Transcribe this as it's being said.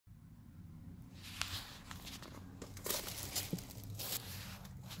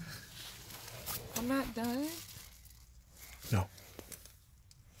I'm not done. No.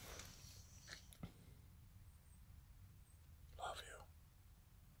 Love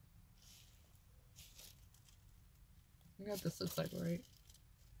You know what this looks like, right?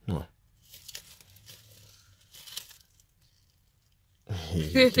 you.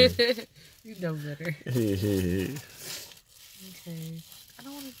 You know better. Okay. Okay. I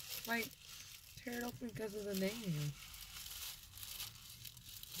don't want to, like, tear it open because of the name.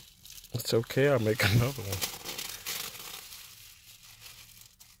 It's okay, I'll make another one.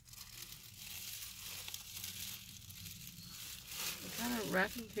 What kind of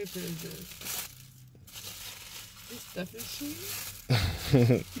wrapping paper is this? This stuff is cheap.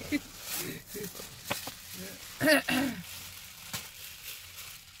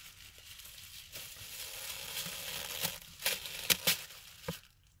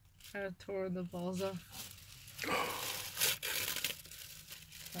 I tore the balls off.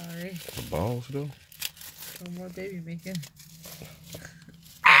 Sorry. The balls, though? No more baby making.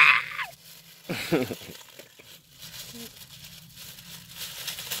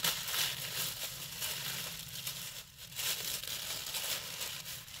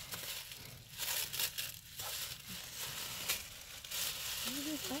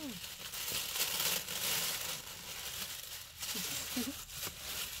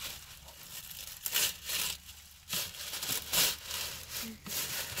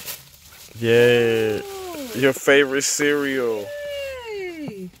 Yeah, your favorite cereal.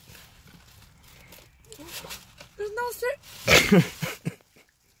 Yay! There's no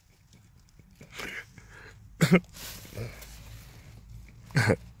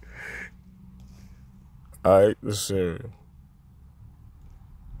I ate the cereal.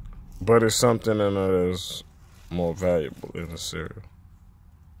 But it's something in it that's more valuable than the cereal.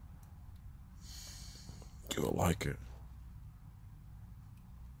 You'll like it.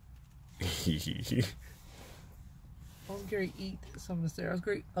 I was going to eat some of the cereal. I was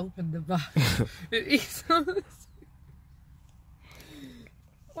going to open the box and eat some of the cereal.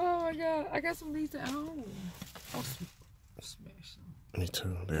 Oh my god, I got some of these at home. I'll smash them. Me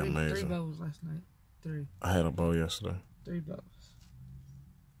too, they're Three amazing. bows last night. 3. I had a bowl yesterday. 3 bows.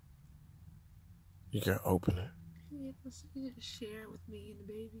 You gotta open it. You didn't share it with me and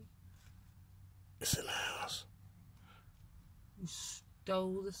the baby. It's in the house. You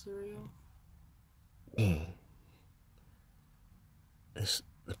stole the cereal? It's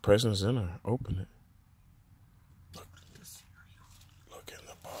the present's in there. Open it. Look at the cereal. Look in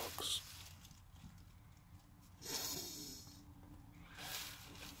the box.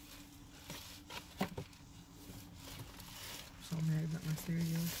 So mad about my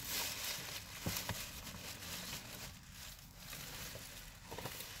cereal.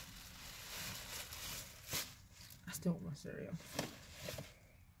 I still want my cereal.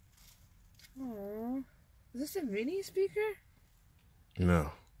 Aww. Is this a mini speaker?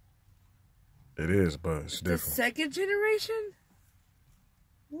 No. It is, but it's different. The second generation?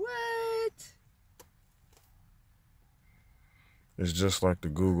 What? It's just like the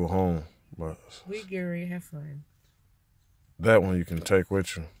Google Home, but We get ready to have fun. that one you can take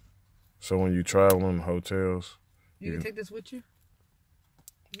with you. So when you travel in hotels, You can take this with you?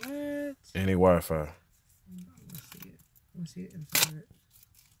 What? any Wi-Fi. Let's see it. Let's see it inside it.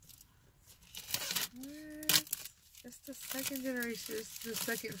 What? It's the second generation. It's the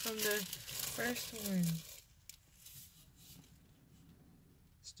second from the first one.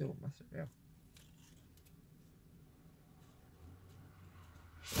 Still with my cereal.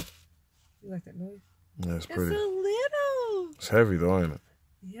 You like that noise? Yeah, it's pretty. It's so little. It's heavy though, ain't it?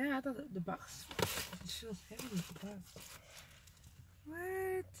 Yeah, I thought the box feels heavy with the box.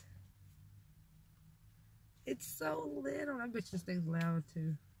 What? It's so little. I bet this thing's loud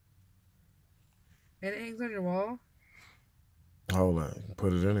too. And it hangs on your wall? Hold on. You can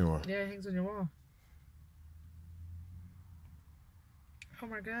put it anywhere. Yeah, it hangs on your wall. Oh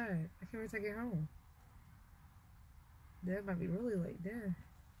my god. I can't wait to get home. That might be really late there.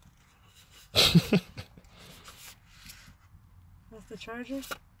 What's the charger?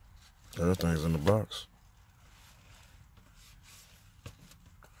 Everything's in the box.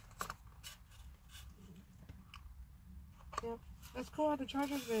 Yep. That's cool how the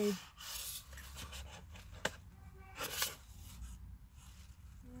charger's made.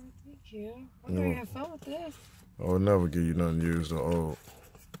 Thank you. I'm going to have fun with this. I would never give you nothing used or old.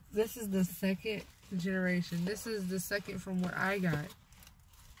 This is the second generation. This is the second from what I got.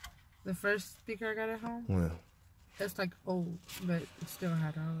 The first speaker I got at home, Yeah. that's like old, but it still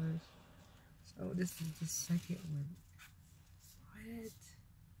had ours. So this is the second one. What?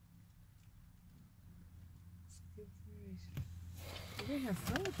 Second generation. have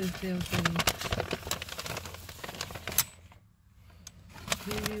fun with this damn thing.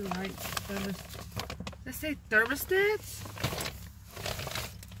 TV lights, thermostats. Let's say thermostats?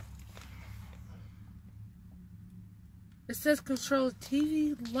 It says control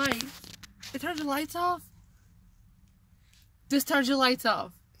TV lights. It turns your lights off? This turns your lights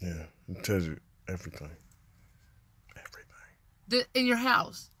off? Yeah, it tells you everything. In your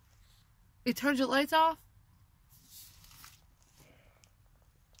house? It turns your lights off?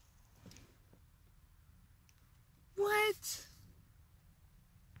 What?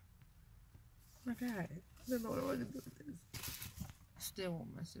 Oh my God. I don't know what I want to do with this. Still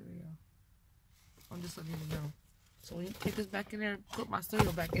want my cereal. I'm just letting you know. So when you take this back in there, put my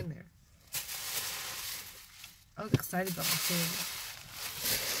cereal back in there. I was excited about my cereal.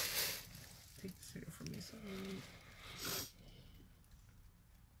 Take the cereal from me. So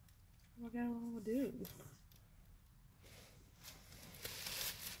oh my God, what am I going to do?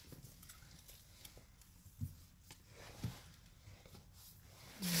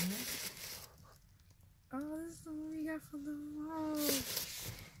 Oh, this is the one we got from the mall.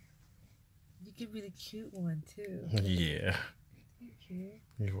 You give me the cute one, too. Yeah. Thank you.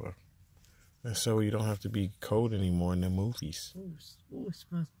 You're welcome. And so you don't have to be cold anymore in the movies. Ooh, it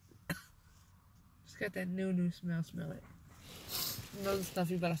smells. It's got that new smell. Smell it. You know the stuff,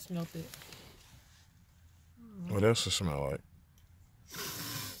 you gotta smell it. What else does it smell like?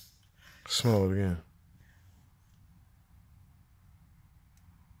 Smell it again.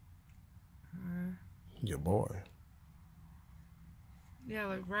 Your boy. Yeah,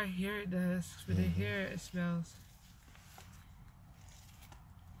 like right here it does. But in here it smells.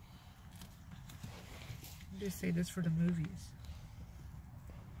 Just say this for the movies.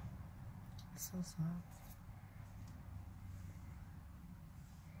 It's so soft.